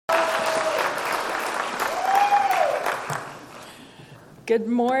Good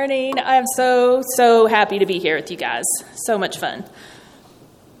morning. I'm so happy to be here with you guys. So much fun.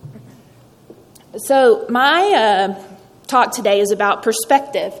 So my talk today is about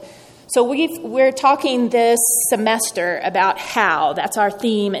perspective. So we're talking this semester about how. That's our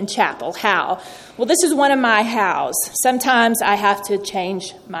theme in chapel, how. Well, this is one of my hows. Sometimes I have to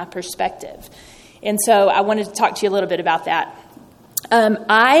change my perspective. And so I wanted to talk to you a little bit about that.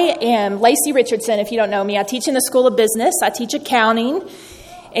 I am Lacey Richardson, if you don't know me. I teach in the School of Business. I teach accounting.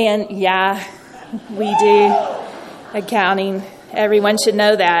 And yeah, we do accounting. Everyone should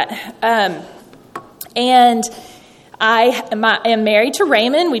know that. And I am married to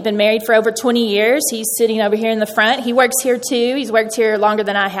Raymond. We've been married for over 20 years. He's sitting over here in the front. He works here too. He's worked here longer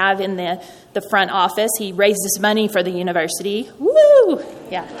than I have in the front office. He raises money for the university. Woo!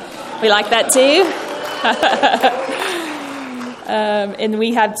 Yeah, we like that too. And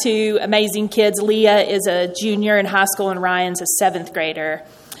we have two amazing kids. Leah is a junior in high school and Ryan's a seventh grader.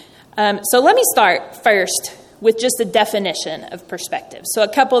 So let me start first with just a definition of perspective. So a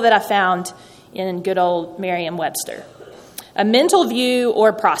couple that I found in good old Merriam-Webster. A mental view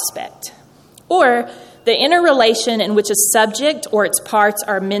or prospect, or the interrelation in which a subject or its parts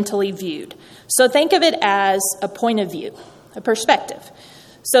are mentally viewed. So think of it as a point of view, a perspective.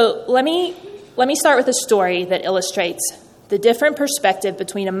 So let me start with a story that illustrates the different perspective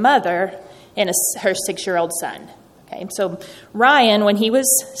between a mother and her 6-year-old son. Okay, so Ryan, when he was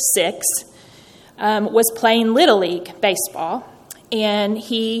 6, was playing Little League baseball, and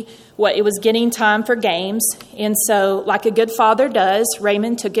it was getting time for games, and so like a good father does,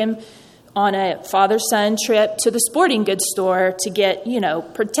 Raymond took him on a father-son trip to the sporting goods store to get,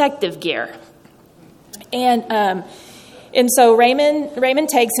 protective gear. And so Raymond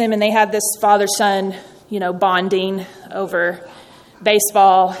takes him, and they have this father-son bonding over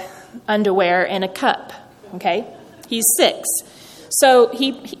baseball, underwear, and a cup, okay? He's 6. So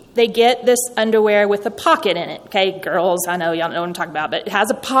they get this underwear with a pocket in it, okay? Girls, I know y'all know what I'm talking about, but it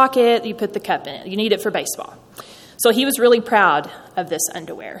has a pocket, you put the cup in it. You need it for baseball. So he was really proud of this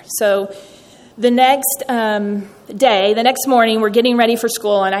underwear. So the next morning, we're getting ready for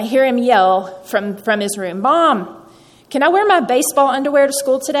school, and I hear him yell from his room, "Mom, can I wear my baseball underwear to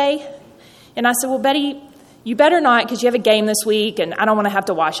school today?" And I said, "Well, Betty, you better not because you have a game this week and I don't want to have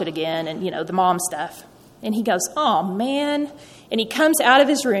to wash it again," and, the mom stuff. And he goes, "Oh, man." And he comes out of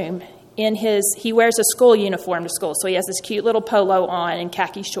his room he wears a school uniform to school. So he has this cute little polo on and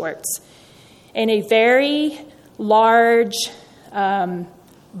khaki shorts and a very large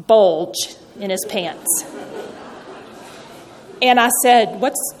bulge in his pants. And I said,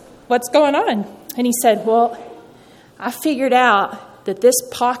 what's going on? And he said, "Well, I figured out that this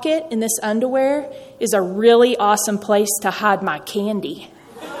pocket in this underwear is a really awesome place to hide my candy."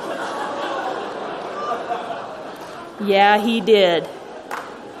 Yeah, he did.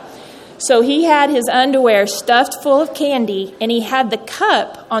 So he had his underwear stuffed full of candy, and he had the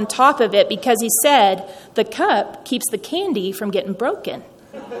cup on top of it because he said the cup keeps the candy from getting broken.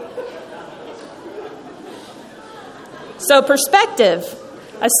 So perspective,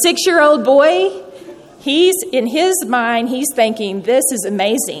 a 6-year-old boy, in his mind, he's thinking, this is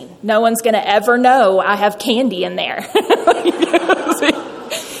amazing. No one's going to ever know I have candy in there.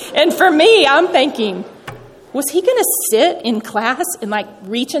 And for me, I'm thinking, was he going to sit in class and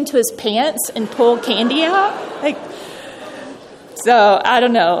reach into his pants and pull candy out? So I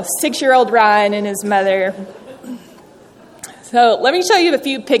don't know, 6-year-old Ryan and his mother. So let me show you a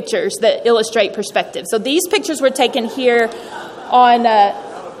few pictures that illustrate perspective. So these pictures were taken here on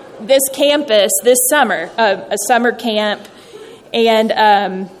this campus this summer, a summer camp, and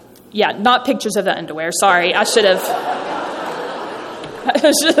not pictures of the underwear. Sorry, I should have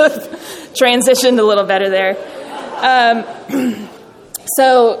transitioned a little better there.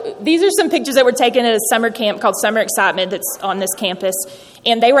 So these are some pictures that were taken at a summer camp called Summer Excitement that's on this campus,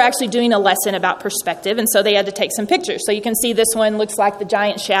 and they were actually doing a lesson about perspective, and so they had to take some pictures. So you can see this one looks like the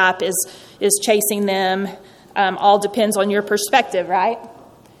giant Shap is chasing them. All depends on your perspective, right?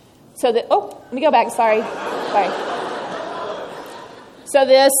 So let me go back. Sorry. So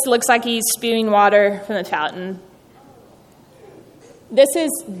this looks like he's spewing water from the fountain. This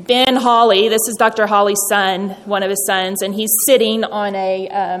is Ben Hawley. This is Dr. Hawley's son, one of his sons, and he's sitting on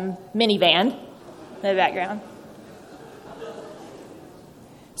a minivan in the background.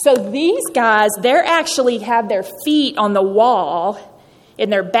 So these guys, they actually have their feet on the wall and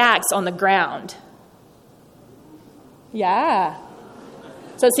their backs on the ground. Yeah.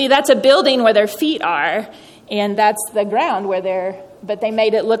 So see, that's a building where their feet are, and that's the ground but they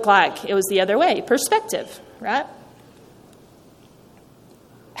made it look like it was the other way. Perspective, right?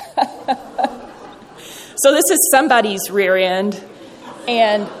 So this is somebody's rear end.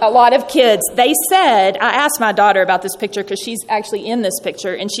 And a lot of kids, they said, I asked my daughter about this picture because she's actually in this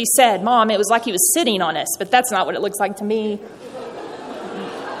picture, and she said, Mom, it was like he was sitting on us, but that's not what it looks like to me.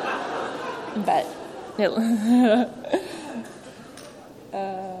 But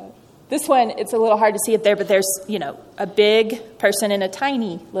this one, it's a little hard to see it there, but there's, a big person and a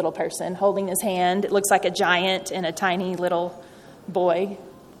tiny little person holding his hand. It looks like a giant and a tiny little boy.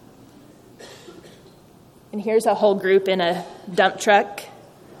 And here's a whole group in a dump truck.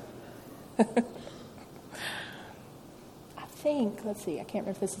 I think, let's see, I can't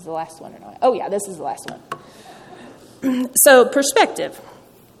remember if this is the last one or not. Oh, yeah, this is the last one. So perspective.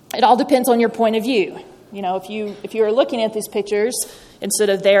 It all depends on your point of view. If you were looking at these pictures instead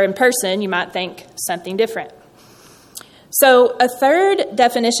of there in person, you might think something different. So a third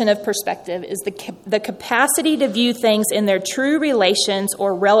definition of perspective is the capacity to view things in their true relations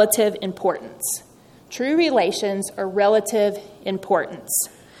or relative importance. True relations or relative importance.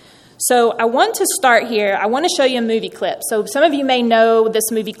 So I want to start here. I want to show you a movie clip. So some of you may know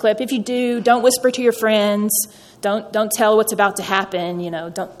this movie clip. If you do, don't whisper to your friends. Don't tell what's about to happen.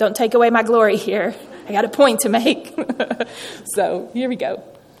 Don't take away my glory here. I got a point to make. So here we go.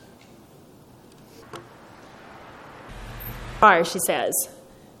 She says.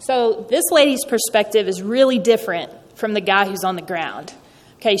 So this lady's perspective is really different from the guy who's on the ground.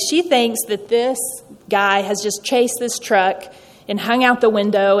 Okay, she thinks that this guy has just chased this truck and hung out the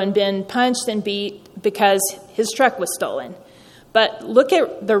window and been punched and beat because his truck was stolen. But look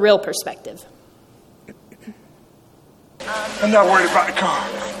at the real perspective. I'm not worried about the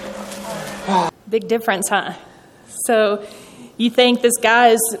car. Big difference, huh? So you think this guy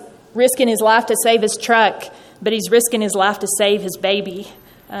is risking his life to save his truck, but he's risking his life to save his baby.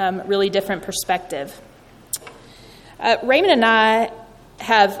 Really different perspective. Raymond and I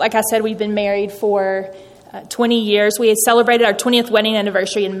have, like I said, we've been married for 20 years. We had celebrated our 20th wedding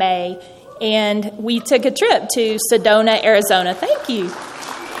anniversary in May, and we took a trip to Sedona, Arizona. Thank you.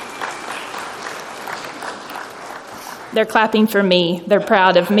 They're clapping for me. They're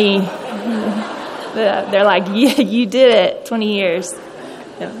proud of me. They're like, yeah, you did it, 20 years.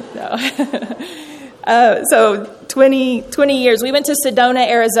 No. So 20 years. We went to Sedona,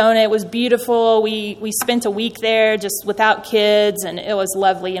 Arizona. It was beautiful. We spent a week there just without kids, and it was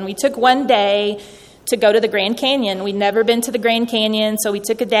lovely. And we took one day to go to the Grand Canyon. We'd never been to the Grand Canyon, so we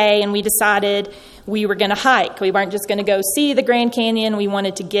took a day, and we decided we were going to hike. We weren't just going to go see the Grand Canyon. We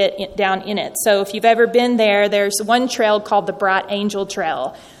wanted to get down in it. So if you've ever been there, there's one trail called the Bright Angel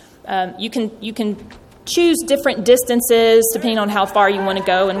Trail. You can choose different distances depending on how far you want to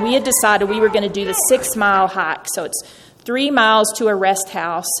go. And we had decided we were going to do the 6-mile hike. So it's 3 miles to a rest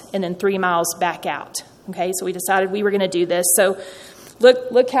house and then 3 miles back out. Okay, so we decided we were going to do this. So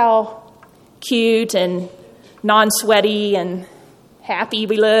look how cute and non-sweaty and happy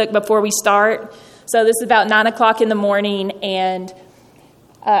we look before we start. So this is about 9 o'clock in the morning, and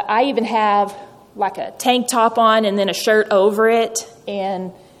I even have like a tank top on and then a shirt over it,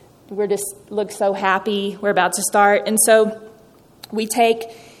 and we're just look so happy. We're about to start. And so we take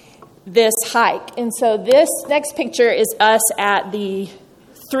this hike. And so this next picture is us at the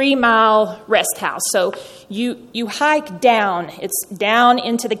 3-mile rest house. So you hike down. It's down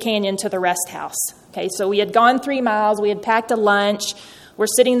into the canyon to the rest house. Okay, so we had gone 3 miles. We had packed a lunch. We're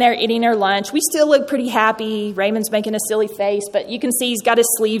sitting there eating our lunch. We still look pretty happy. Raymond's making a silly face, but you can see he's got his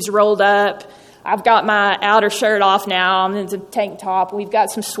sleeves rolled up. I've got my outer shirt off now. I'm in the tank top. We've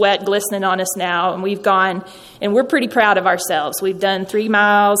got some sweat glistening on us now, and we've gone, and we're pretty proud of ourselves. We've done 3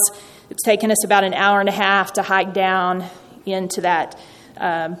 miles. It's taken us about an hour and a half to hike down into that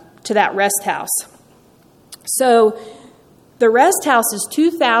rest house. So the rest house is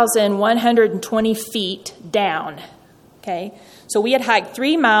 2,120 feet down. Okay, so we had hiked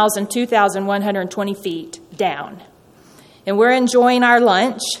 3 miles and 2,120 feet down, and we're enjoying our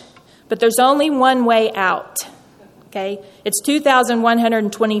lunch. But there's only one way out, okay? It's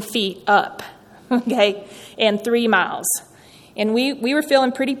 2,120 feet up, okay, and 3 miles. And we were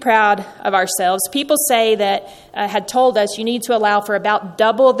feeling pretty proud of ourselves. People say that had told us you need to allow for about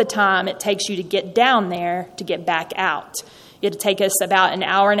double the time it takes you to get down there to get back out. It had to take us about an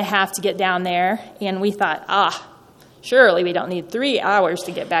hour and a half to get down there. And we thought, surely we don't need 3 hours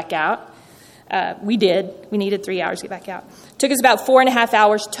to get back out. We did. We needed 3 hours to get back out. It took us about 4.5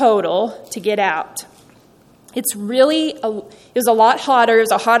 hours total to get out. It was a lot hotter. It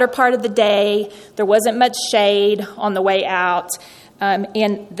was a hotter part of the day. There wasn't much shade on the way out.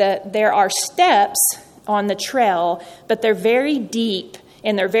 And there are steps on the trail, but they're very deep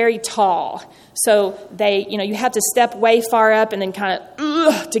and they're very tall. So you have to step way far up and then kind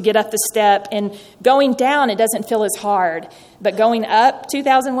of to get up the step. And going down, it doesn't feel as hard. But going up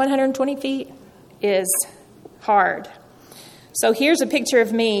 2,120 feet is hard. So here's a picture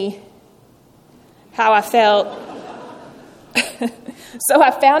of me, how I felt. So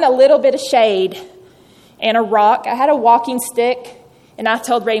I found a little bit of shade and a rock. I had a walking stick, and I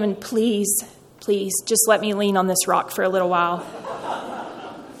told Raymond, please, just let me lean on this rock for a little while.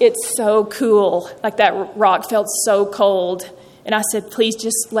 It's so cool. Like, that rock felt so cold. And I said, please,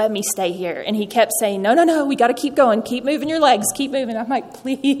 just let me stay here. And he kept saying, no, we got to keep going. Keep moving your legs. Keep moving. I'm like,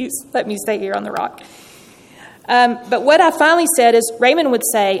 please, let me stay here on the rock. But what I finally said is, Raymond would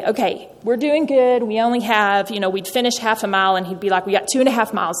say, okay, we're doing good. We only have, we'd finish half a mile, and he'd be like, we got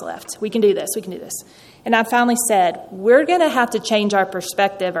 2.5 miles left. We can do this. And I finally said, we're going to have to change our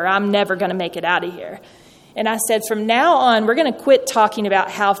perspective, or I'm never going to make it out of here. And I said, from now on, we're going to quit talking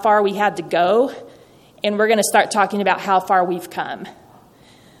about how far we had to go, and we're going to start talking about how far we've come.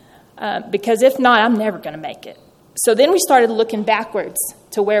 Because if not, I'm never going to make it. So then we started looking backwards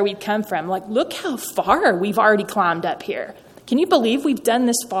to where we'd come from. Like, look how far we've already climbed up here. Can you believe we've done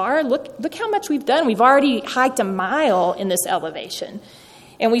this far? Look how much we've done. We've already hiked a mile in this elevation.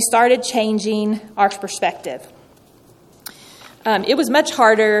 And we started changing our perspective. It was much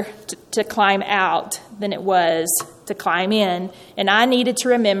harder to climb out than it was to climb in. And I needed to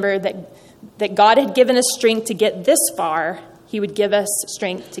remember that God had given us strength to get this far. He would give us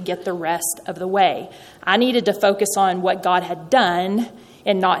strength to get the rest of the way. I needed to focus on what God had done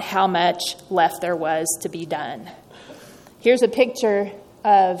and not how much left there was to be done. Here's a picture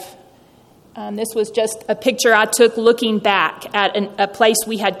of, this was just a picture I took looking back at a place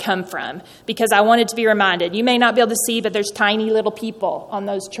we had come from, because I wanted to be reminded. You may not be able to see, but there's tiny little people on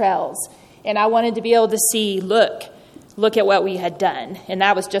those trails. And I wanted to be able to see, look at what we had done. And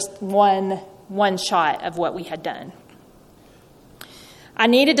that was just one shot of what we had done. I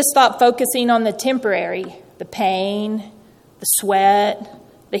needed to stop focusing on the temporary, the pain, the sweat,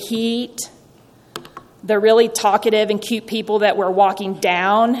 the heat, the really talkative and cute people that were walking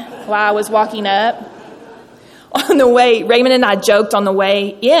down while I was walking up. On the way, Raymond and I joked on the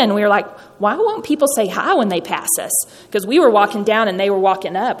way in. We were like, why won't people say hi when they pass us? Because we were walking down and they were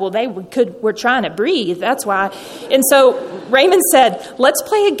walking up. Well, they were trying to breathe. That's why. And so Raymond said, let's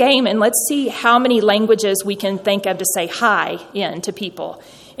play a game and let's see how many languages we can think of to say hi in to people.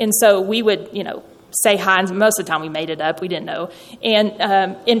 And so we would, say hi. And most of the time we made it up. We didn't know.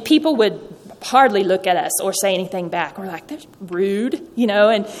 And people would hardly look at us or say anything back. We're like, that's rude,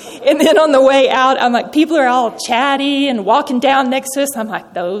 and then on the way out, I'm like, people are all chatty and walking down next to us. I'm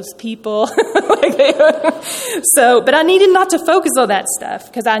like, those people. But I needed not to focus on that stuff,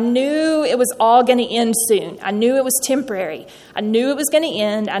 because I knew it was all going to end soon. I knew it was temporary. I knew it was going to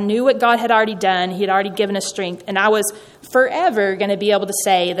end. I knew what God had already done. He had already given us strength. And I was forever going to be able to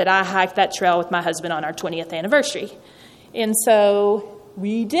say that I hiked that trail with my husband on our 20th anniversary. And so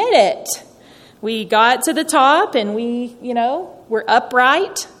we did it. We got to the top, and we, were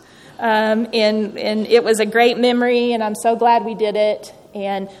upright, and it was a great memory, and I'm so glad we did it.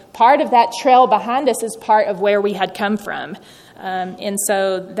 And part of that trail behind us is part of where we had come from, and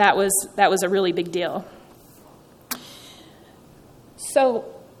so that was a really big deal. So,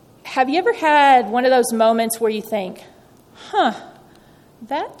 have you ever had one of those moments where you think,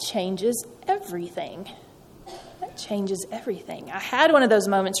 that changes everything? That changes everything. I had one of those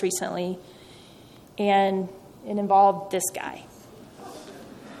moments recently. And it involved this guy.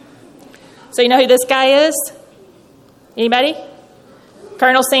 So you know who this guy is? Anybody?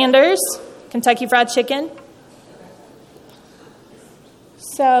 Colonel Sanders, Kentucky Fried Chicken.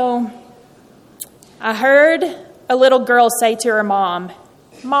 So I heard a little girl say to her mom,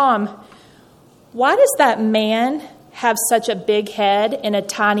 "Mom, why does that man have such a big head and a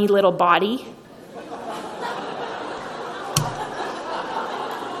tiny little body?"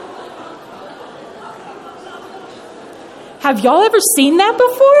 Have y'all ever seen that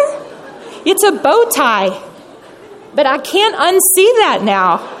before? It's a bow tie, but I can't unsee that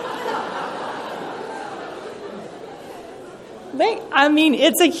now.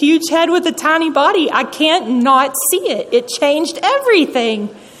 It's a huge head with a tiny body. I can't not see it. It changed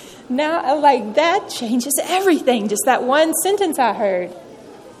everything. Now I'm like, that changes everything. Just that one sentence I heard.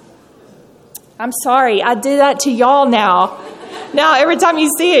 I'm sorry, I did that to y'all now. Now every time you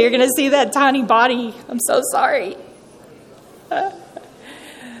see it, you're going to see that tiny body. I'm so sorry.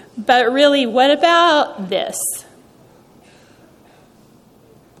 But really, what about this?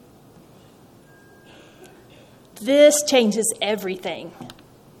 This changes everything.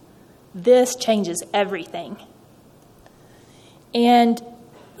 This changes everything. And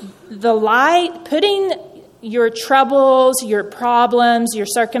the light, putting your troubles, your problems, your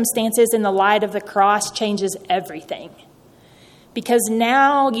circumstances in the light of the cross changes everything. Because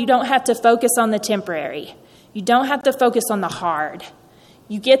now you don't have to focus on the temporary. You don't have to focus on the hard.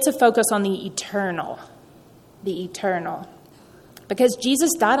 You get to focus on the eternal. The eternal. Because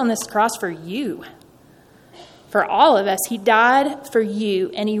Jesus died on this cross for you. For all of us. He died for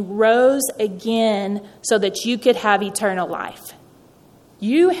you, and he rose again so that you could have eternal life.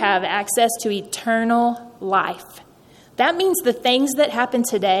 You have access to eternal life. That means the things that happen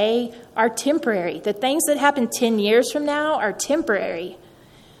today are temporary. The things that happen 10 years from now are temporary.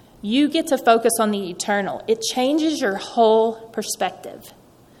 You get to focus on the eternal. It changes your whole perspective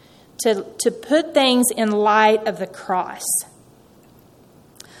to put things in light of the cross.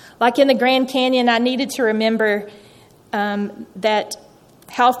 Like in the Grand Canyon, I needed to remember that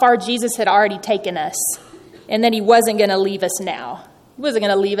how far Jesus had already taken us and that he wasn't going to leave us now. He wasn't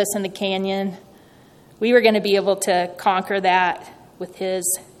going to leave us in the canyon. We were going to be able to conquer that with his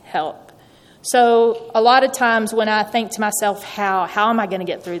help. So a lot of times when I think to myself, how am I going to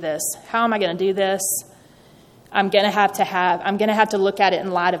get through this? How am I going to do this? I'm going to have to look at it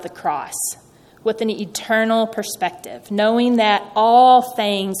in light of the cross with an eternal perspective, knowing that all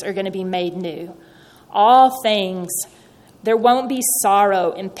things are going to be made new. All things, there won't be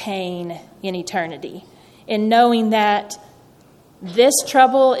sorrow and pain in eternity. And knowing that this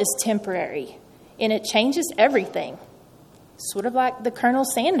trouble is temporary and it changes everything. Sort of like the Colonel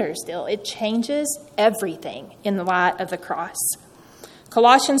Sanders deal. It changes everything in the light of the cross.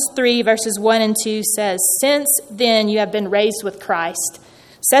 Colossians 3 verses 1 and 2 says, "Since then you have been raised with Christ.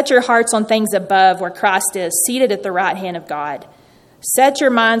 Set your hearts on things above where Christ is, seated at the right hand of God. Set your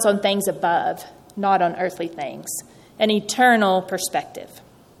minds on things above, not on earthly things." An eternal perspective.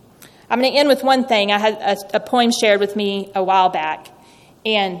 I'm going to end with one thing. I had a poem shared with me a while back.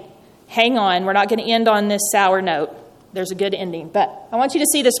 And hang on, we're not going to end on this sour note. There's a good ending. But I want you to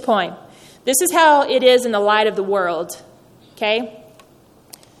see this poem. This is how it is in the light of the world. Okay?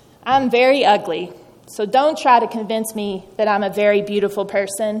 I'm very ugly. So don't try to convince me that I'm a very beautiful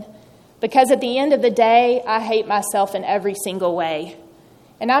person. Because at the end of the day, I hate myself in every single way.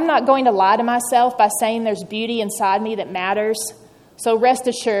 And I'm not going to lie to myself by saying there's beauty inside me that matters. So rest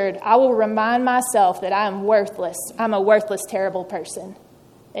assured, I will remind myself that I am worthless. I'm a worthless, terrible person.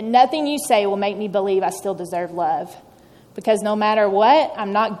 And nothing you say will make me believe I still deserve love. Because no matter what,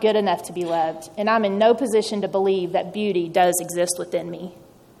 I'm not good enough to be loved. And I'm in no position to believe that beauty does exist within me.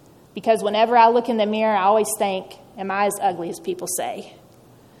 Because whenever I look in the mirror, I always think, am I as ugly as people say?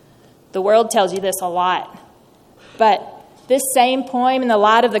 The world tells you this a lot. But this same poem in the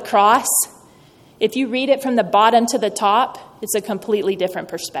light of the cross, if you read it from the bottom to the top, it's a completely different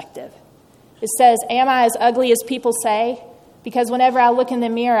perspective. It says, am I as ugly as people say? Because whenever I look in the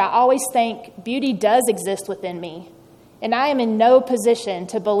mirror, I always think beauty does exist within me. And I am in no position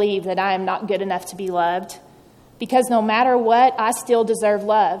to believe that I am not good enough to be loved. Because no matter what, I still deserve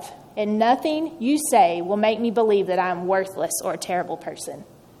love. And nothing you say will make me believe that I am worthless or a terrible person.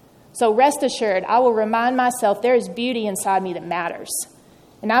 So rest assured, I will remind myself there is beauty inside me that matters.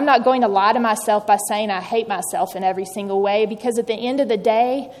 And I'm not going to lie to myself by saying I hate myself in every single way, because at the end of the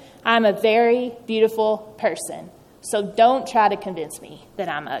day, I'm a very beautiful person. So don't try to convince me that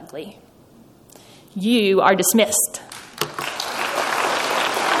I'm ugly. You are dismissed.